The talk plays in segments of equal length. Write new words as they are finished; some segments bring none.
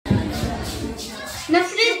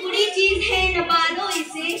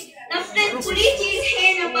नफरत बुरी चीज है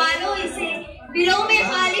न पालो इसे, दिलों में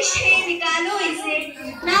खालिश है निकालो इसे।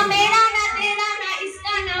 ना मेरा ना तेरा ना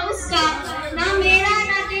इसका ना उसका, ना मेरा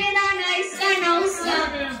ना तेरा ना इसका ना उसका,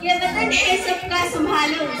 ये वतन है सबका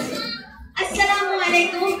संभालो इसे।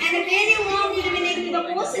 Assalamualaikum and a very warm good evening to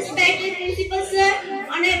the most respected principal sir,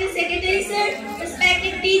 honorable secretary sir,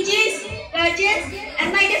 respected teachers, guardians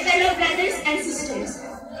and my dear fellow brothers and sisters.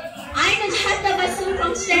 I am Nujhat Tabassum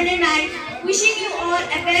from Standard 9, wishing you all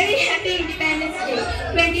a very happy Independence Day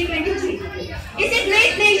 2023. It's a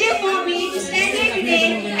great pleasure for me to stand here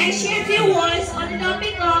today and share few words on the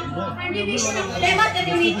topic of contribution of ulama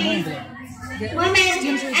community, women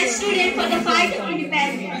and students for the fight of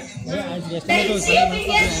independence. The history of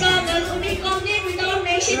India's struggle would be complete without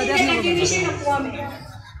mentioning the contribution of women.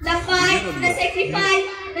 The fight, the sacrifice,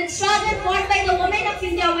 the struggle fought by the women of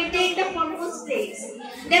India will take the foremost place.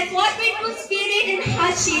 They fought with good spirit and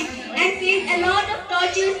hardship and faced a lot of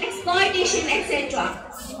torture, exploitation, etc.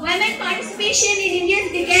 Women participation in India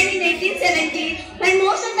began in 1870 when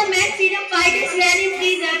most of the men freedom fighters were in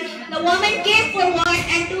prison. The women came forward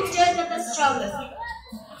and took charge of the struggle.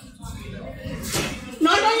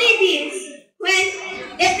 Not only this, when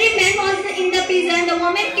every man was in the prison, the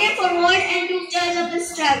women came forward and took charge of the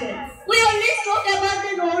struggle. We always talk about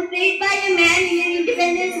the role played by a man in an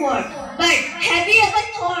independence war, but have you ever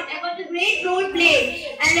thought about the great role played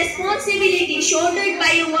and responsibility shouldered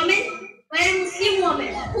by a woman? By a Muslim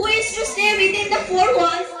woman who is to stay within the four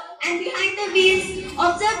walls and behind the wheels,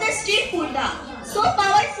 observe the street purdah, so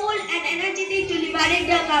powerful and energetic to liberate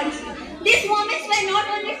the country. These women were not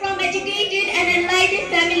only from educated and enlightened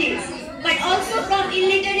families, but also from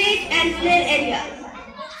illiterate and rural areas.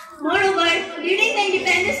 Moreover, during the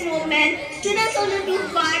independence movement, students also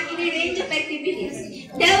took part in a range of activities.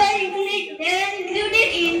 They were included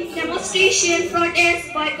in demonstrations,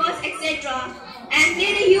 protests, boycotts, etc. and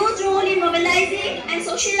played a huge role in mobilizing and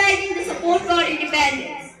socializing the support for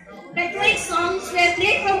independence. Patriotic songs were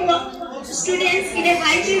played from students in a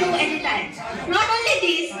vital row at a time. Not only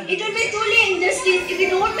this, it would be truly injustice if we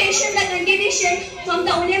don't mention the contribution from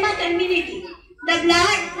the ulama community. The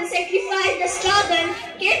blood, the sacrifice, the struggle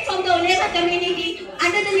came from the ulama community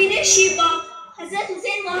under the leadership of Hazrat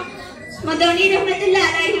Hussain Madani Rahmatullah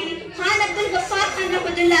Alaihi, Khan Abdul Ghaffar Khan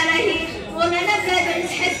Rahmatullah Alaihi, Maulana brothers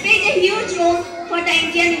has played a huge role for the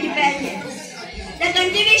Indian independence. The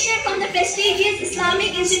contribution from the prestigious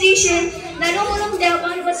Islamic institution, Darul Uloom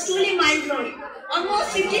Deoband, was truly mind-blowing.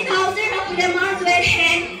 Almost 50,000 of ulamas were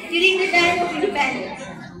hanged during the time of independence.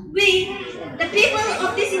 We, the people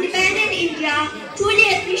of this independent India,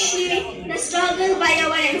 truly appreciate the struggle by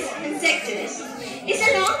our ancestors. It's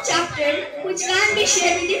a long chapter which can't be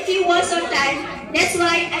shared with a few words of time. That's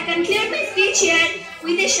why I conclude my speech here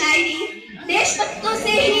with a shairi. देशभक्तों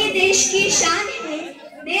से ही देश की शान है,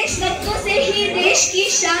 देशभक्तों से ही देश की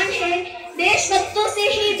शान है, देशभक्तों से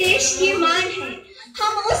ही देश की मान है।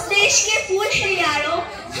 हम उस देश के फूल हैं यारों,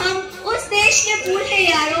 हम उस देश के फूल हैं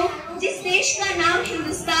यारों, जिस देश का नाम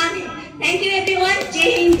हिंदुस्तान है। Thank you everyone.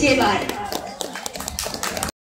 जय हिंद, जय भारत।